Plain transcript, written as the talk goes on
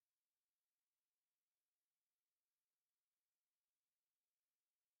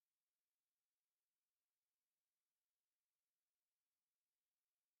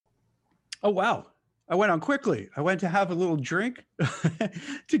Oh, wow. I went on quickly. I went to have a little drink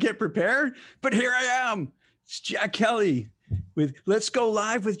to get prepared, but here I am. It's Jack Kelly with Let's Go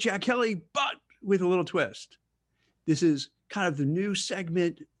Live with Jack Kelly, but with a little twist. This is kind of the new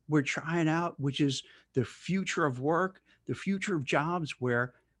segment we're trying out, which is the future of work, the future of jobs,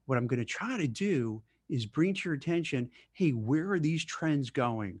 where what I'm going to try to do is bring to your attention, hey, where are these trends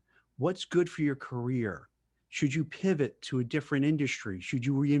going? What's good for your career? Should you pivot to a different industry? Should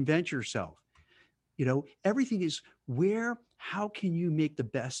you reinvent yourself? Everything is how can you make the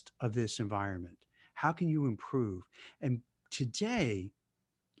best of this environment? How can you improve? And today,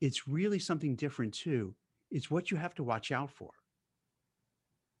 it's really something different too. It's what you have to watch out for.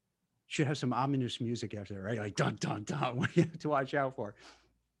 Should have some ominous music after that, right? Like dun dun dun, what you have to watch out for.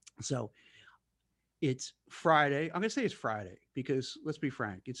 So it's Friday. I'm gonna say it's Friday because let's be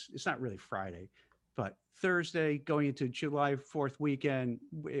frank, it's not really Friday, but Thursday going into July 4th weekend,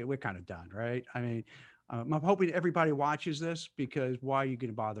 we're kind of done, right? I mean, I'm hoping everybody watches this because why are you going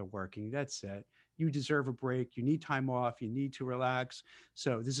to bother working? That's it. You deserve a break. You need time off. You need to relax.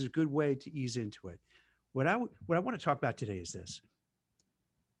 So this is a good way to ease into it. What I want to talk about today is this.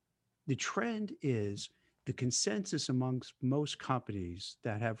 The trend is the consensus amongst most companies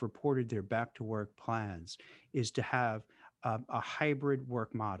that have reported their back to work plans is to have a hybrid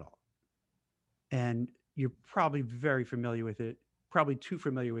work model. And you're probably very familiar with it, probably too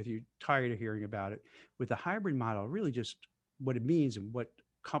familiar with you, tired of hearing about it. With the hybrid model, really just what it means and what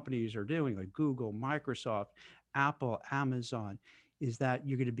companies are doing, like Google, Microsoft, Apple, Amazon, is that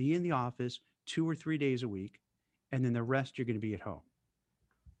you're going to be in the office 2 or 3 days a week, and then the rest you're going to be at home.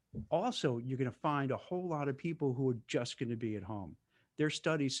 Also, you're going to find a whole lot of people who are just going to be at home. There's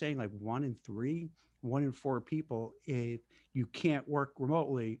studies saying like 1 in 3, 1 in 4 people, if you can't work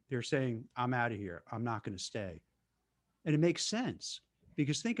remotely, they're saying, I'm out of here. I'm not going to stay. And it makes sense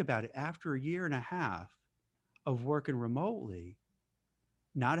because think about it. After a year and a half of working remotely,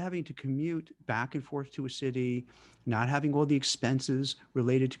 not having to commute back and forth to a city, not having all the expenses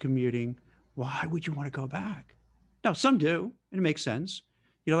related to commuting, why would you want to go back? Now, some do, and it makes sense.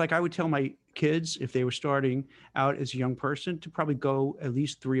 Like I would tell my kids if they were starting out as a young person to probably go at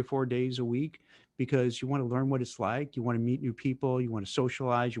least 3 or 4 days a week because you want to learn what it's like. You want to meet new people. You want to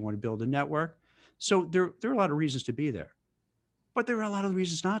socialize. You want to build a network. So there are a lot of reasons to be there, but there are a lot of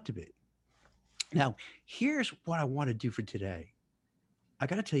reasons not to be. Now, here's what I want to do for today. I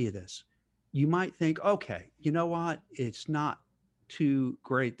got to tell you this. You might think, okay, you know what? It's not too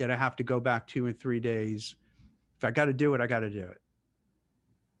great that I have to go back 2 and 3 days. If I got to do it, I got to do it.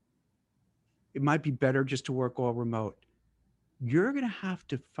 It might be better just to work all remote. You're going to have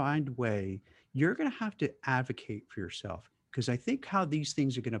to find a way. You're going to have to advocate for yourself because I think how these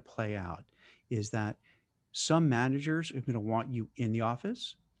things are going to play out is that some managers are going to want you in the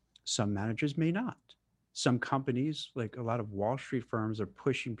office. Some managers may not. Some companies, like a lot of Wall Street firms, are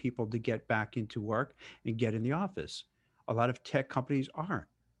pushing people to get back into work and get in the office. A lot of tech companies aren't.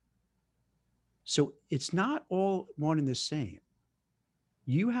 So it's not all one and the same.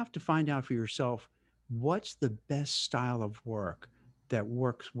 You have to find out for yourself what's the best style of work that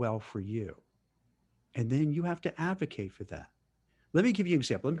works well for you. And then you have to advocate for that. Let me give you an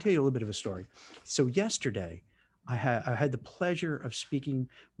example. Let me tell you a little bit of a story. So yesterday, I had the pleasure of speaking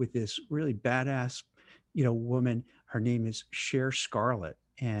with this really badass, woman. Her name is Cher Scarlett,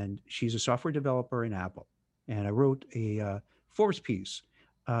 and she's a software developer in Apple. And I wrote a Forbes piece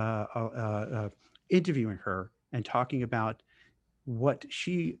interviewing her and talking about what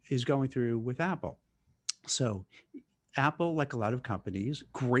she is going through with Apple. So Apple, like a lot of companies,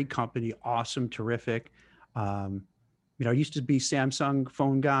 great company, awesome, terrific. Um, I used to be Samsung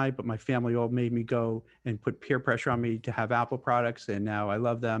phone guy, but my family all made me go and put peer pressure on me to have Apple products, and now I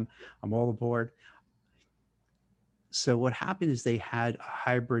love them. I'm all aboard. So what happened is they had a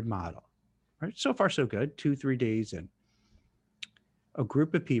hybrid model, right? So far, so good. 2, 3 days in. A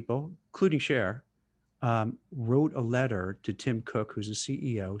group of people, including Cher, wrote a letter to Tim Cook, who's the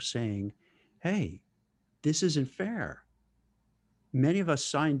CEO, saying, hey, this isn't fair. Many of us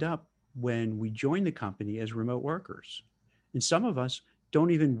signed up when we joined the company as remote workers. And some of us don't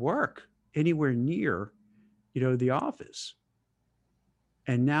even work anywhere near, the office.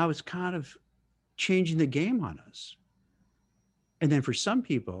 And now it's kind of changing the game on us. And then for some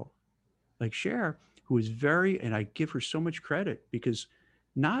people, like Cher, who is and I give her so much credit because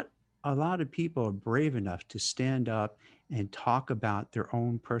not a lot of people are brave enough to stand up and talk about their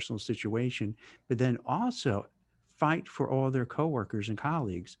own personal situation, but then also fight for all their coworkers and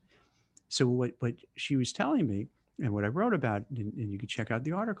colleagues. So what she was telling me and what I wrote about, and you can check out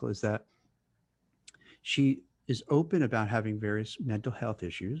the article, is that she is open about having various mental health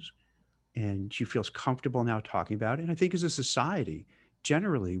issues. and she feels comfortable now talking about it. And I think as a society,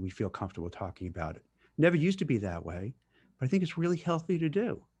 generally, we feel comfortable talking about it. Never used to be that way, but I think it's really healthy to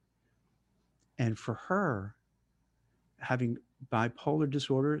do. And for her, having bipolar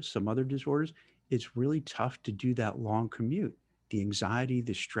disorder, some other disorders, it's really tough to do that long commute. The anxiety,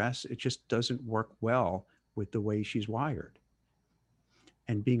 the stress, it just doesn't work well with the way she's wired.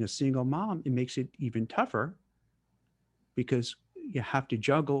 And being a single mom, it makes it even tougher because you have to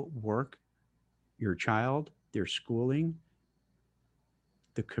juggle work, your child, their schooling,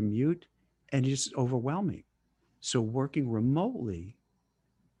 the commute, and it's overwhelming. So working remotely,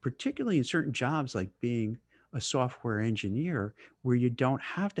 particularly in certain jobs like being a software engineer, where you don't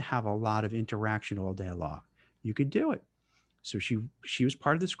have to have a lot of interaction all day long, you could do it. So she was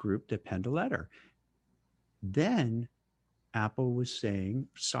part of this group that penned a letter. Then Apple was saying,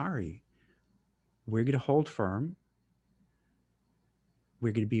 sorry, we're going to hold firm.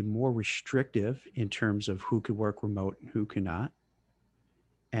 We're going to be more restrictive in terms of who could work remote and who cannot.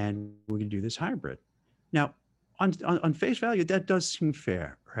 And we're going to do this hybrid. Now, on face value, that does seem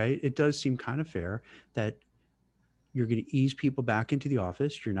fair, right? It does seem kind of fair that you're going to ease people back into the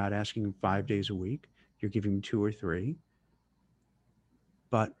office. You're not asking them 5 days a week. You're giving them 2 or 3.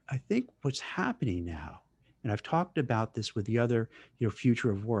 But I think what's happening now, and I've talked about this with the other,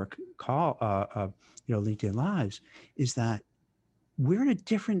 future of work LinkedIn Lives, is that we're in a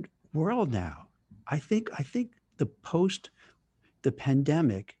different world now. I think the post the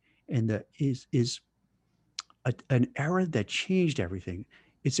pandemic and the is an era that changed everything.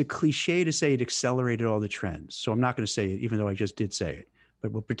 It's a cliche to say it accelerated all the trends. So I'm not going to say it, even though I just did say it,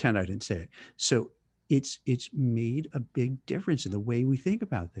 but we'll pretend I didn't say it. So it's made a big difference in the way we think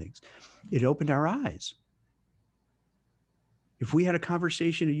about things. It opened our eyes. If we had a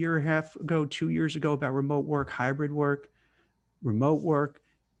conversation a year and a half ago, 2 years ago about remote work, hybrid work, remote work,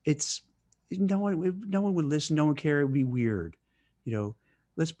 it's no one would listen, no one care. It would be weird. You know,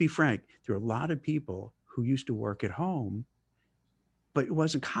 let's be frank. There are a lot of people who used to work at home, but it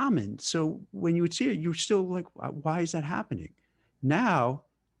wasn't common. So when you would see it, you're still like, why is that happening? Now,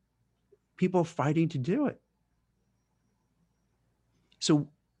 people are fighting to do it. So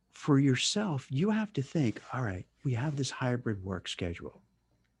for yourself, you have to think, all right, we have this hybrid work schedule.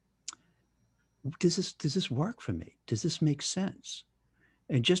 Does this work for me? Does this make sense?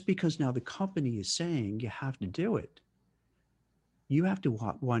 And just because now the company is saying you have to do it, you have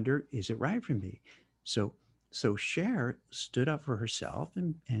to wonder, is it right for me? So, so Cher stood up for herself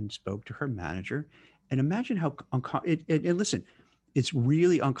and spoke to her manager. And imagine how, and listen, it's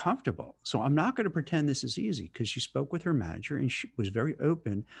really uncomfortable. So I'm not going to pretend this is easy because she spoke with her manager and she was very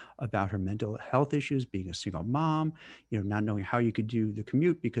open about her mental health issues, being a single mom, not knowing how you could do the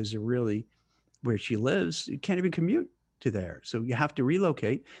commute because they're really where she lives, you can't even commute to there. So you have to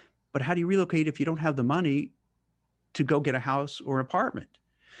relocate. But how do you relocate if you don't have the money to go get a house or an apartment?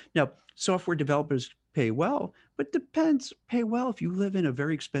 Now, software developers pay well, but depends, pay well if you live in a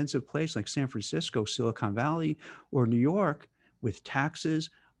very expensive place like San Francisco, Silicon Valley, or New York with taxes,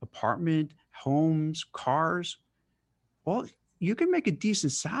 apartment, homes, cars. Well, you can make a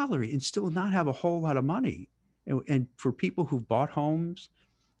decent salary and still not have a whole lot of money. And for people who've bought homes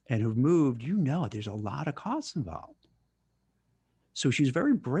and who've moved, there's a lot of costs involved. So she's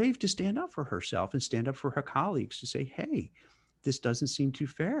very brave to stand up for herself and stand up for her colleagues to say, hey, this doesn't seem too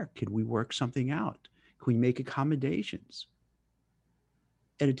fair. Could we work something out? Can we make accommodations?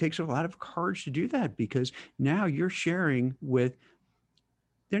 And it takes a lot of courage to do that because now you're sharing with,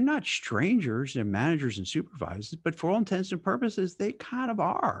 they're not strangers, they're managers and supervisors, but for all intents and purposes, they kind of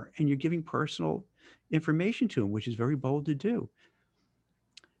are. And you're giving personal information to them, which is very bold to do.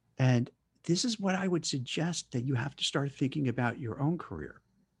 And this is what I would suggest that you have to start thinking about your own career,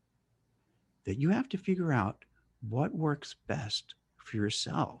 that you have to figure out what works best for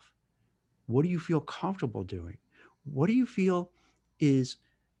yourself. What do you feel comfortable doing? What do you feel is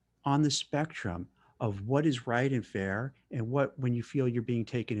on the spectrum of what is right and fair and what when you feel you're being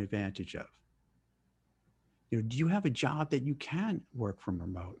taken advantage of? Do you have a job that you can work from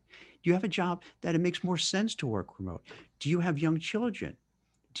remote? Do you have a job that it makes more sense to work remote? Do you have young children?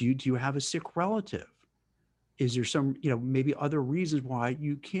 Do you have a sick relative? Is there some, maybe other reasons why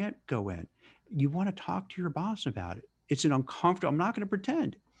you can't go in? You want to talk to your boss about it. It's an uncomfortable, I'm not going to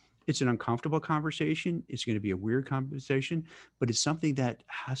pretend. It's an uncomfortable conversation. It's going to be a weird conversation, but it's something that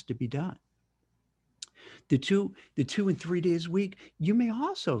has to be done. The 2 and 3 days a week, you may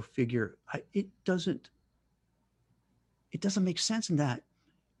also figure it doesn't make sense in that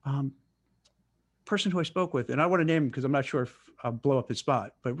um, person who I spoke with, and I want to name him because I'm not sure if I'll blow up his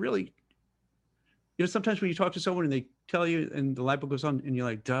spot, but really, You know, sometimes when you talk to someone and they tell you and the light bulb goes on and you're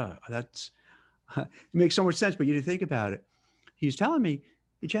like, duh, that's, it makes so much sense, but you didn't think about it. He's telling me,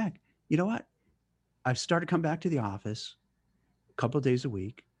 hey, Jack, you know what? I've started to come back to the office a couple of days a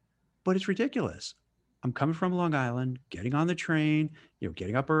week, but it's ridiculous. I'm coming from Long Island, getting on the train,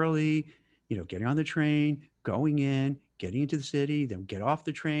 getting up early, getting on the train, going in, getting into the city, then get off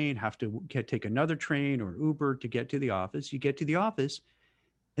the train, have to take another train or an Uber to get to the office. You get to the office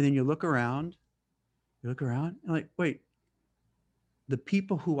and then you look around and like, wait, the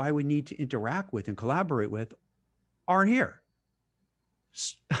people who I would need to interact with and collaborate with aren't here.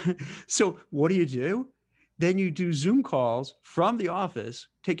 So what do? Then you do Zoom calls from the office,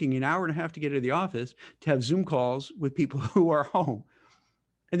 taking an hour and a half to get to the office to have Zoom calls with people who are home.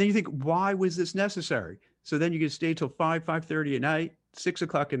 And then you think, why was this necessary? So then you can stay till 5:30 at night, 6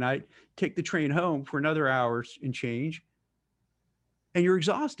 o'clock at night, take the train home for another hour and change. And you're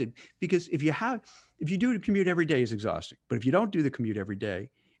exhausted because if you do the commute every day, it's exhausting. But if you don't do the commute every day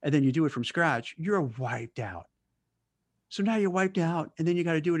and then you do it from scratch, you're wiped out. So now you're wiped out and then you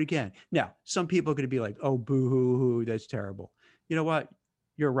got to do it again. Now, some people are going to be like, oh, boo hoo hoo, that's terrible. You know what?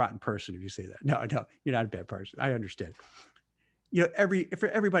 You're a rotten person if you say that. No, you're not a bad person. I understand. For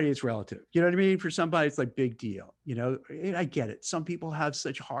everybody, it's relative. You know what I mean? For somebody, it's like big deal. I get it. Some people have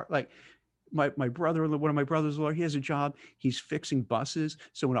such hard, like my brother, one of my brothers-in-law, he has a job. He's fixing buses.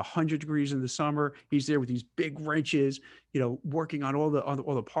 So when 100 degrees in the summer, he's there with these big wrenches, working on all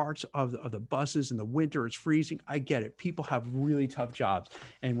the parts of the buses. In the winter, it's freezing. I get it. People have really tough jobs.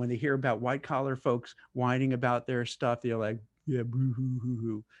 And when they hear about white collar folks whining about their stuff, they're like, yeah, boo hoo hoo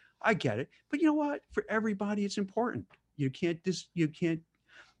hoo. I get it. But you know what? For everybody, it's important. You can't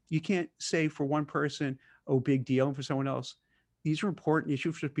say for one person, oh, big deal, and for someone else, these are important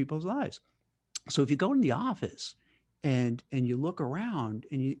issues for people's lives. So if you go in the office and you look around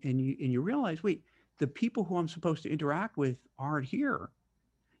and you realize, wait, the people who I'm supposed to interact with aren't here.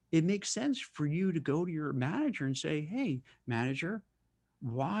 It makes sense for you to go to your manager and say, hey, manager,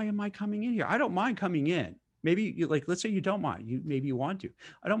 why am I coming in here? I don't mind coming in. Maybe let's say you don't mind. Maybe you want to.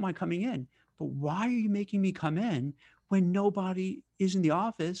 I don't mind coming in, but why are you making me come in when nobody is in the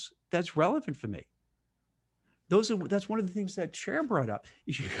office that's relevant for me? That's one of the things that Chair brought up.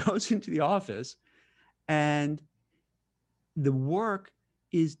 She goes into the office and the work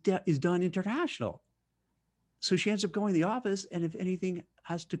is done international. So she ends up going to the office, and if anything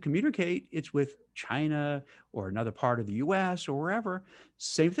has to communicate, it's with China or another part of the US or wherever.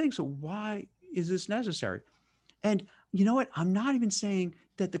 Same thing. So why is this necessary? And you know what? I'm not even saying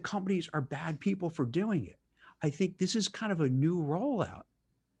that the companies are bad people for doing it. I think this is kind of a new rollout.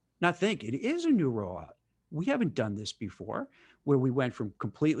 It is a new rollout. We haven't done this before, where we went from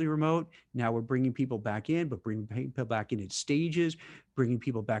completely remote. Now we're bringing people back in, but bringing people back in stages, bringing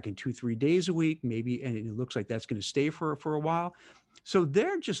people back in 2-3 days a week, maybe. And it looks like that's going to stay for a while. So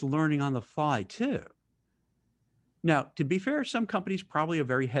they're just learning on the fly too. Now, to be fair, some companies probably are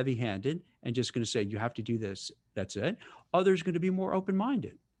very heavy handed and just going to say, you have to do this. That's it. Others are going to be more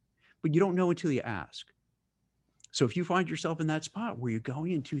open-minded, but you don't know until you ask. So if you find yourself in that spot where you're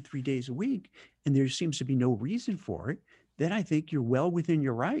going in 2-3 days a week and there seems to be no reason for it, then I think you're well within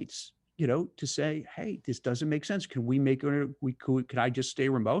your rights, to say, hey, this doesn't make sense. Can I just stay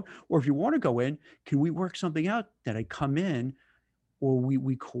remote? Or if you want to go in, can we work something out that I come in, or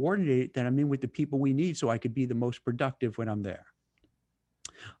we coordinate that I'm in with the people we need so I could be the most productive when I'm there?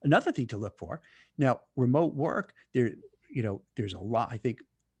 Another thing to look for now, remote work, there's a lot. I think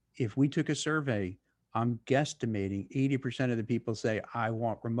if we took a survey, I'm guesstimating 80% of the people say, I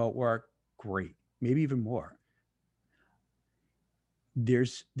want remote work. Great. Maybe even more.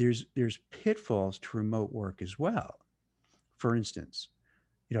 There's pitfalls to remote work as well. For instance,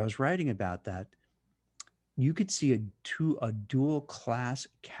 I was writing about that. You could see a dual class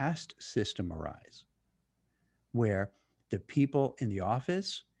caste system arise where the people in the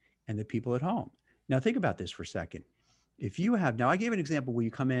office and the people at home. Now think about this for a second. Now I gave an example where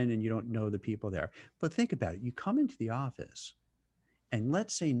you come in and you don't know the people there, but think about it. You come into the office and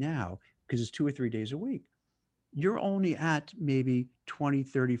let's say now, because it's 2 or 3 days a week, you're only at maybe 20,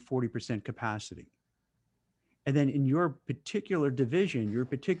 30, 40% capacity. And then in your particular division, your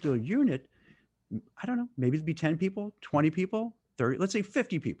particular unit, I don't know, maybe it'd be 10 people, 20 people, 30, let's say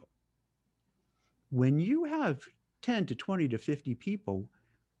 50 people. When you have 10 to 20 to 50 people,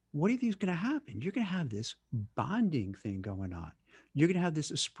 what do you think is going to happen? You're going to have this bonding thing going on. You're going to have this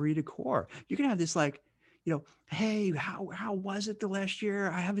esprit de corps. You're going to have this hey, how was it the last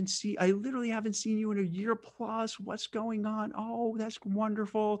year? I literally haven't seen you in a year plus. What's going on? Oh, that's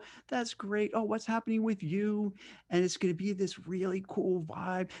wonderful. That's great. Oh, what's happening with you? And it's going to be this really cool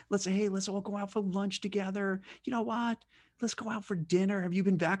vibe. Let's say, hey, let's all go out for lunch together. You know what? Let's go out for dinner. Have you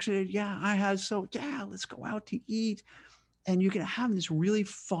been vaccinated? Yeah, I have. So yeah, let's go out to eat. And you're going to have this really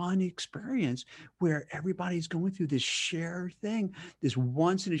fun experience where everybody's going through this shared thing, this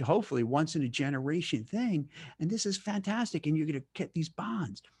hopefully once in a generation thing. And this is fantastic. And you're going to get these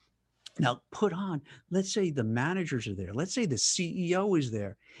bonds. Now, let's say the managers are there. Let's say the CEO is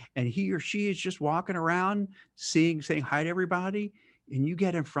there and he or she is just walking around saying hi to everybody. And you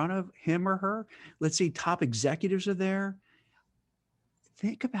get in front of him or her. Let's say top executives are there.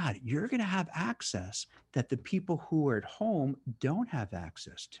 Think about it. You're going to have access that the people who are at home don't have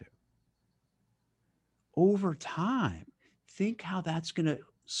access to. Over time, think how that's going to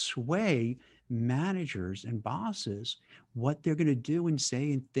sway managers and bosses, what they're going to do and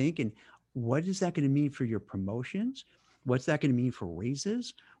say and think, and what is that going to mean for your promotions? What's that going to mean for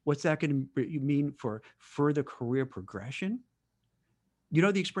raises? What's that going to mean for further career progression? You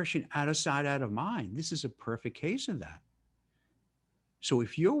know the expression out of sight, out of mind. This is a perfect case of that. So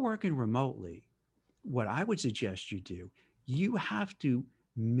if you're working remotely, what I would suggest you do, you have to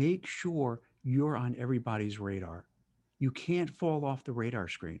make sure you're on everybody's radar. You can't fall off the radar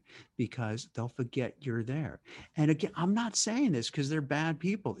screen because they'll forget you're there. And again, I'm not saying this because they're bad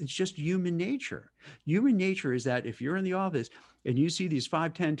people. It's just human nature. Human nature is that if you're in the office and you see these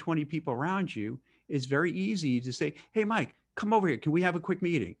 5, 10, 20 people around you, it's very easy to say, hey, Mike, come over here. Can we have a quick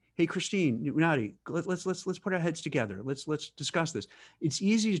meeting? Hey, Christine, Nadi, let's put our heads together. Let's discuss this. It's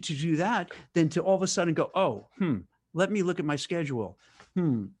easier to do that than to all of a sudden go, oh, let me look at my schedule.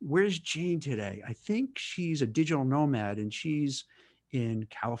 Where's Jane today? I think she's a digital nomad and she's in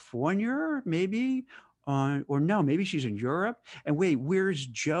California, maybe, or no, maybe she's in Europe. And wait, where's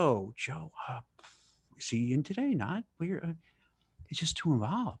Joe? Joe, is he in today? Not where? It's just too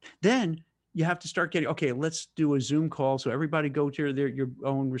involved. Then you have to start getting, okay, let's do a Zoom call. So everybody go to your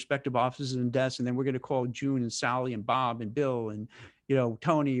own respective offices and desks. And then we're going to call June and Sally and Bob and Bill and,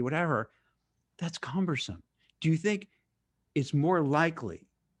 Tony, whatever. That's cumbersome. Do you think it's more likely,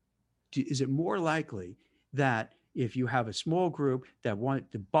 is it more likely that if you have a small group that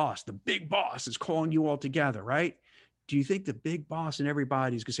the big boss is calling you all together, right? Do you think the big boss and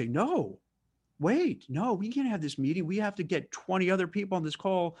everybody is going to say, no, wait, no, we can't have this meeting. We have to get 20 other people on this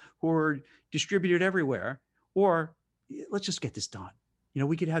call who are distributed everywhere. Or let's just get this done.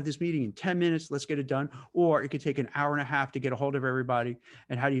 We could have this meeting in 10 minutes. Let's get it done. Or it could take an hour and a half to get a hold of everybody.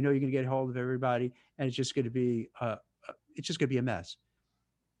 And how do you know you're going to get a hold of everybody? And it's just going to be a mess.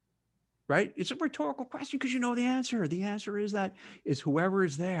 Right? It's a rhetorical question because you know the answer. The answer is that it's whoever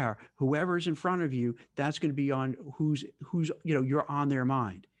is there, whoever is in front of you, that's going to be on who's you're on their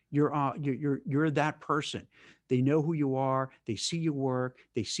mind. You're that person. They know who you are. They see your work.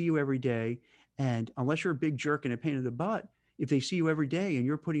 They see you every day. And unless you're a big jerk and a pain in the butt, if they see you every day and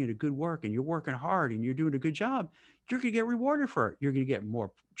you're putting in a good work and you're working hard and you're doing a good job, you're going to get rewarded for it. You're going to get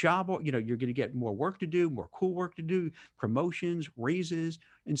more you're going to get more work to do, more cool work to do, promotions, raises,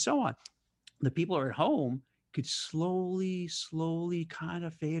 and so on. The people who are at home could slowly kind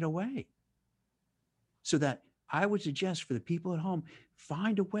of fade away. So that I would suggest for the people at home,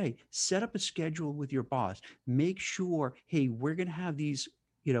 find a way, set up a schedule with your boss, make sure, hey, we're going to have these,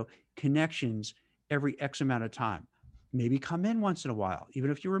 connections every X amount of time. Maybe come in once in a while,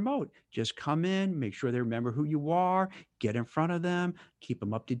 even if you're remote, just come in, make sure they remember who you are, get in front of them, keep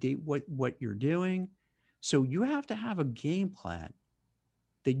them up to date what you're doing. So you have to have a game plan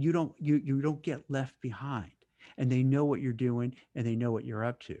that you don't get left behind, and they know what you're doing and they know what you're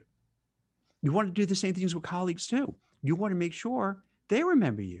up to. You want to do the same things with colleagues too. You want to make sure they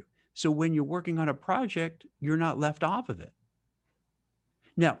remember you. So when you're working on a project, you're not left off of it.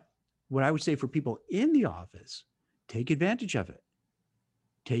 Now, what I would say for people in the office, take advantage of it.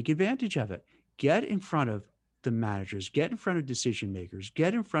 Take advantage of it. Get in front of the managers, get in front of decision makers,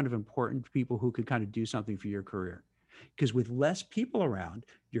 get in front of important people who could kind of do something for your career. Because with less people around,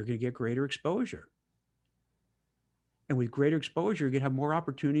 you're going to get greater exposure. And with greater exposure, you're going to have more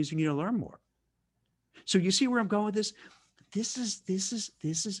opportunities and you're going to learn more. So you see where I'm going with this? This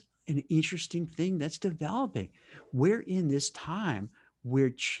is an interesting thing that's developing. We're in this time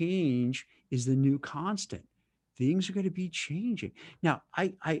where change is the new constant. Things are going to be changing. Now,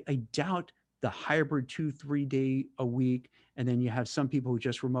 I doubt the hybrid 2-3 day a week, and then you have some people who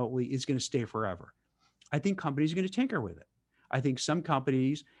just remotely is going to stay forever. I think companies are going to tinker with it. I think some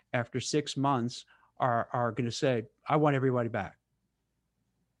companies after 6 months are going to say, I want everybody back.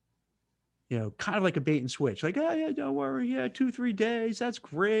 kind of like a bait and switch. Like, oh, yeah, don't worry. Yeah, 2-3 days. That's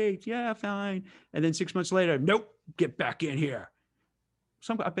great. Yeah, fine. And then 6 months later, nope, get back in here.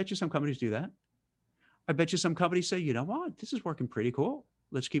 I bet you some companies do that. I bet you some companies say, you know what, this is working pretty cool.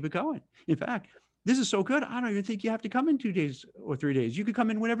 Let's keep it going. In fact, this is so good. I don't even think you have to come in 2 days or 3 days. You could come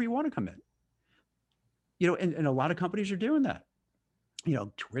in whenever you want to come in. And a lot of companies are doing that.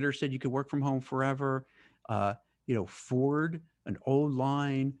 Twitter said you could work from home forever. Ford, an old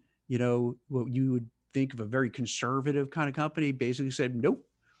line, what you would think of a very conservative kind of company, basically said, nope,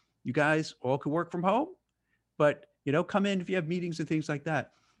 you guys all could work from home, but, come in if you have meetings and things like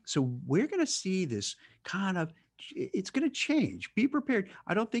that. So we're going to see this it's going to change. Be prepared.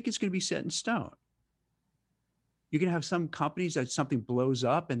 I don't think it's going to be set in stone. You're going to have some companies that something blows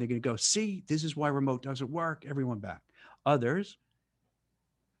up and they're going to go, see, this is why remote doesn't work. Everyone back. Others,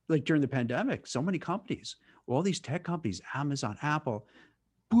 like during the pandemic, so many companies, all these tech companies, Amazon, Apple,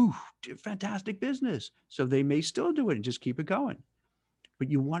 fantastic business. So they may still do it and just keep it going. But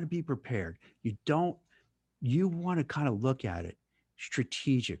you want to be prepared. You want to kind of look at it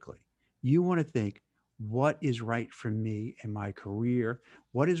strategically. You want to think, what is right for me in my career?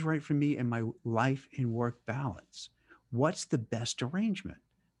 What is right for me in my life and work balance? What's the best arrangement?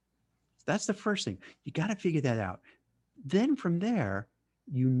 That's the first thing. You got to figure that out. Then from there,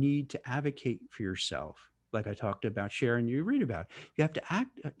 you need to advocate for yourself. Like I talked about, Sharon, you read about, you have to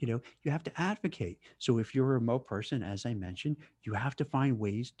act, you have to advocate. So if you're a remote person, as I mentioned, you have to find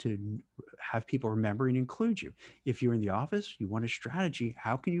ways to have people remember and include you. If you're in the office, you want a strategy.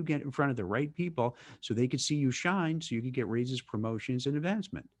 How can you get in front of the right people so they can see you shine, so you can get raises, promotions, and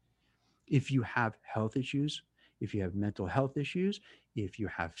advancement? If you have health issues, if you have mental health issues, if you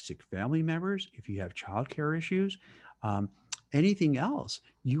have sick family members, if you have childcare issues, anything else,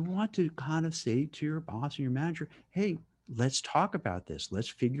 you want to kind of say to your boss and your manager, hey, let's talk about this. Let's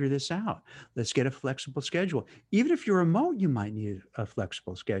figure this out. Let's get a flexible schedule. Even if you're remote, you might need a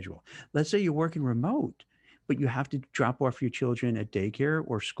flexible schedule. Let's say you're working remote, but you have to drop off your children at daycare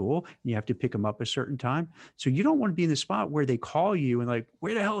or school, and you have to pick them up a certain time. So you don't want to be in the spot where they call you and like,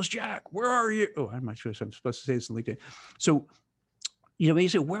 where the hell is Jack? Where are you? Oh, I'm not sure if I'm supposed to say this in LinkedIn. So, they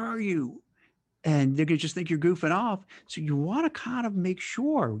say, where are you? And they're going to just think you're goofing off. So you want to kind of make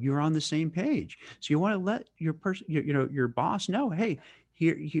sure you're on the same page. So you want to let your your boss know, hey,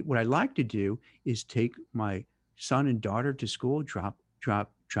 here, what I like to do is take my son and daughter to school, drop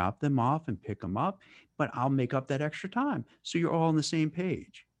them off and pick them up, but I'll make up that extra time. So you're all on the same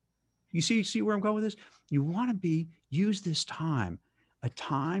page. You see where I'm going with this? You want to use this time, a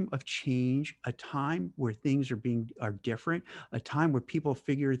time of change, a time where things are different, a time where people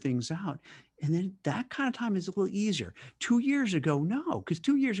figure things out. And then that kind of time is a little easier. 2 years ago, no, because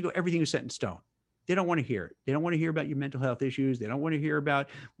 2 years ago, everything was set in stone. They don't want to hear it. They don't want to hear about your mental health issues. They don't want to hear about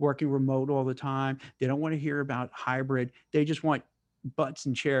working remote all the time. They don't want to hear about hybrid. They just want butts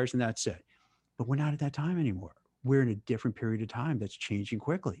and chairs and that's it. But we're not at that time anymore. We're in a different period of time that's changing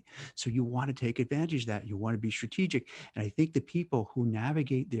quickly. So you want to take advantage of that. You want to be strategic. And I think the people who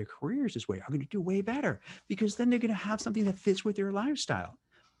navigate their careers this way are going to do way better, because then they're going to have something that fits with their lifestyle.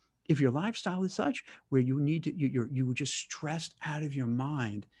 If your lifestyle is such where you need to, you're just stressed out of your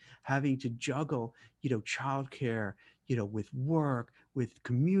mind, having to juggle, childcare, with work, with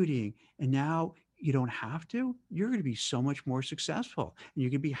commuting, and now you don't have to, you're going to be so much more successful and you're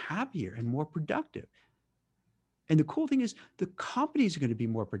going to be happier and more productive. And the cool thing is the companies are going to be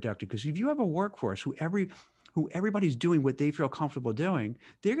more productive, because if you have a workforce who everybody's doing what they feel comfortable doing,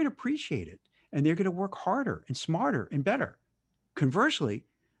 they're going to appreciate it and they're going to work harder and smarter and better. Conversely,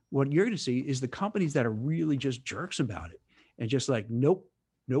 what you're going to see is the companies that are really just jerks about it and just like, nope,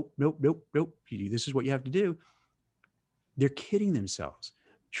 this is what you have to do. They're kidding themselves.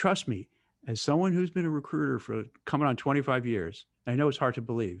 Trust me, as someone who's been a recruiter for coming on 25 years, I know it's hard to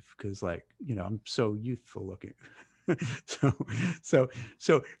believe because I'm so youthful looking. so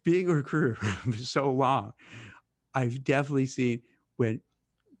being a recruiter for so long, I've definitely seen when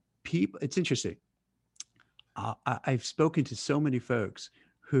people, it's interesting. I've spoken to so many folks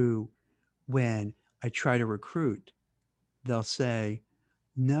who, when I try to recruit, they'll say,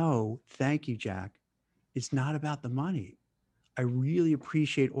 no, thank you, Jack. It's not about the money. I really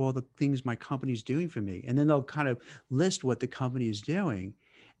appreciate all the things my company's doing for me. And then they'll kind of list what the company is doing.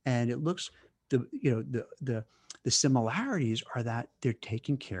 And it looks, the similarities are that they're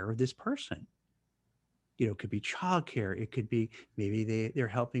taking care of this person. It could be childcare. It could be maybe they're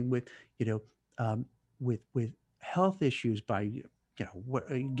helping with, with health issues by,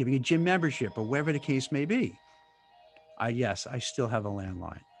 giving a gym membership or whatever the case may be. Yes, I still have a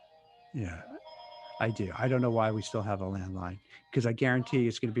landline. Yeah. I do. I don't know why we still have a landline because I guarantee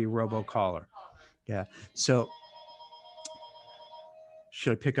it's going to be robocaller. Yeah. So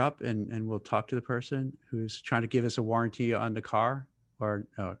should I pick up and we'll talk to the person who's trying to give us a warranty on the car? Or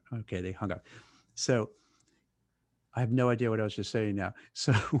oh, okay, they hung up. So I have no idea what I was just saying now.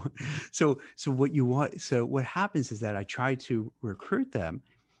 So, so what you want? So what happens is that I try to recruit them,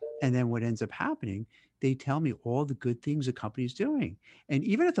 and then what ends up happening, they tell me all the good things the company's doing, and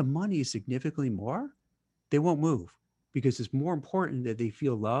even if the money is significantly more, they won't move because it's more important that they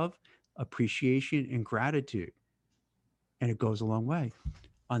feel love, appreciation, and gratitude, and it goes a long way.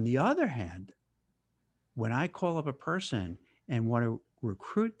 On the other hand, when I call up a person and want to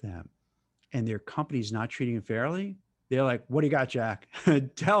recruit them and their company's not treating them fairly, they're like, "What do you got, Jack?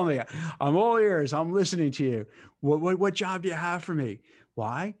 Tell me. I'm all ears. I'm listening to you. What job do you have for me?"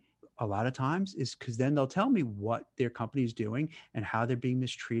 Why? A lot of times is because then they'll tell me what their company's doing and how they're being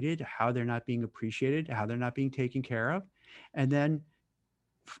mistreated, how they're not being appreciated, how they're not being taken care of. And then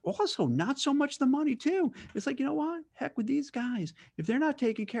also not so much the money too. It's like, you know what? Heck with these guys. If they're not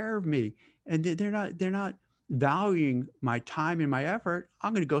taking care of me and they're not valuing my time and my effort,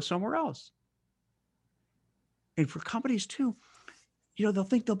 I'm going to go somewhere else. And for companies too, they'll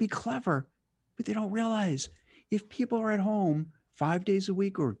think they'll be clever, but they don't realize if people are at home 5 days a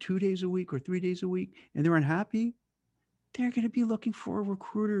week or 2 days a week or 3 days a week and they're unhappy, they're going to be looking for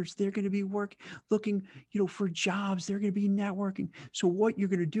recruiters. They're going to be looking, for jobs. They're going to be networking. So what you're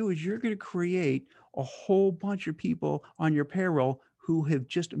going to do is you're going to create a whole bunch of people on your payroll who have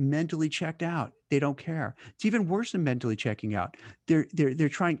just mentally checked out. They don't care. It's even worse than mentally checking out. They're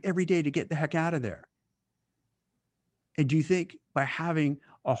trying every day to get the heck out of there. And do you think by having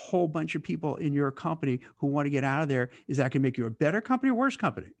a whole bunch of people in your company who want to get out of there, is that going to make you a better company or worse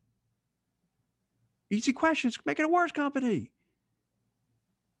company? Easy questions, make it a worse company.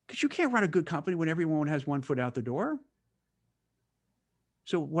 Because you can't run a good company when everyone has one foot out the door.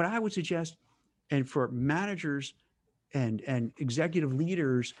 So what I would suggest, and for managers and executive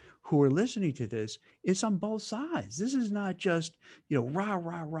leaders who are listening to this, it's on both sides. This is not just, rah,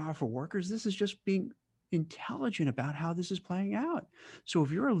 rah, rah for workers. This is just being intelligent about how this is playing out. So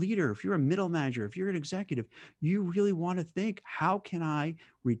if you're a leader, if you're a middle manager, if you're an executive, you really want to think, how can I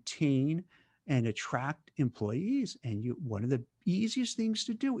retain and attract employees? And one of the easiest things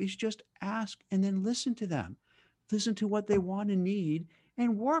to do is just ask and then listen to them. Listen to what they want and need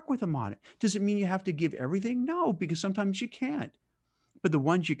and work with them on it. Does it mean you have to give everything? No, because sometimes you can't. But the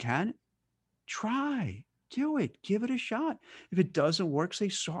ones you can, try, do it, give it a shot. If it doesn't work, say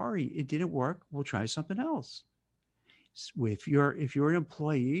sorry, it didn't work. We'll try something else. If you're an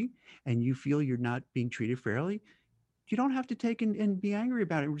employee and you feel you're not being treated fairly, you don't have to take and be angry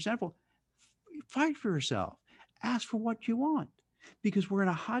about it, resentful. Fight for yourself. Ask for what you want. Because we're in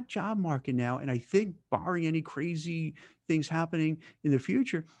a hot job market now. And I think, barring any crazy things happening in the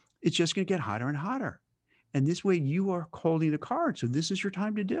future, it's just going to get hotter and hotter. And this way you are holding the card. So this is your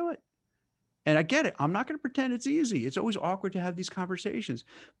time to do it. And I get it. I'm not going to pretend it's easy. It's always awkward to have these conversations.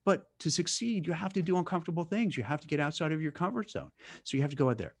 But to succeed, you have to do uncomfortable things. You have to get outside of your comfort zone. So you have to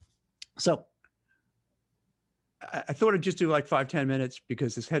go out there. So I thought I'd just do like 5-10 minutes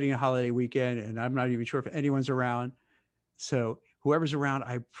because it's heading a holiday weekend and I'm not even sure if anyone's around. So whoever's around,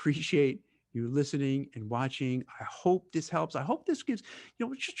 I appreciate you listening and watching. I hope this helps. I hope this gives,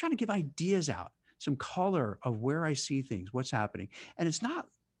 we're just trying to give ideas out, some color of where I see things, what's happening. And it's not,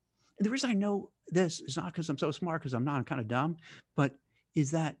 and the reason I know this is not because I'm so smart, because I'm not, I'm kind of dumb, but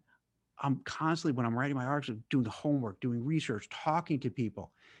is that I'm constantly, when I'm writing my articles, doing the homework, doing research, talking to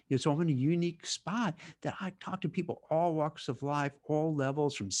people. So I'm in a unique spot that I talk to people all walks of life, all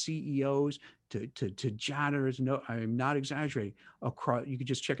levels, from CEOs to janitors. No, I'm not exaggerating. Across, you could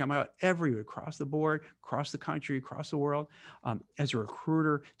just check them out everywhere, across the board, across the country, across the world. As a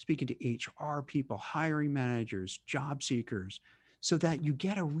recruiter, speaking to HR people, hiring managers, job seekers, so that you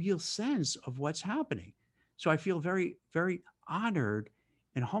get a real sense of what's happening. So I feel very, very honored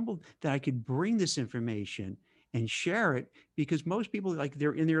and humbled that I could bring this information and share it, because most people, like,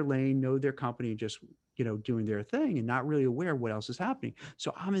 they're in their lane, know their company, and just, doing their thing and not really aware of what else is happening.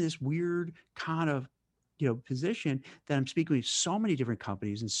 So I'm in this weird kind of, position that I'm speaking with so many different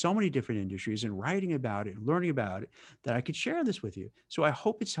companies and so many different industries and writing about it, learning about it, that I could share this with you. So I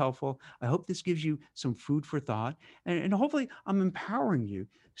hope it's helpful. I hope this gives you some food for thought, and hopefully I'm empowering you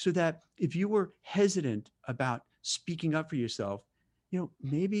so that if you were hesitant about speaking up for yourself,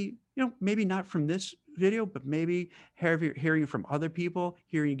 maybe not from this video, but maybe hearing from other people,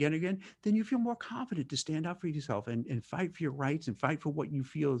 hearing again and again, then you feel more confident to stand up for yourself and fight for your rights and fight for what you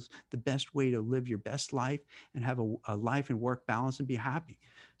feel is the best way to live your best life and have a life and work balance and be happy.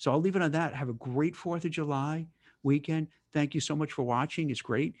 So I'll leave it on that. Have a great 4th of July weekend. Thank you so much for watching. It's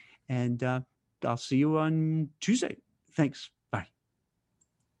great. And I'll see you on Tuesday. Thanks.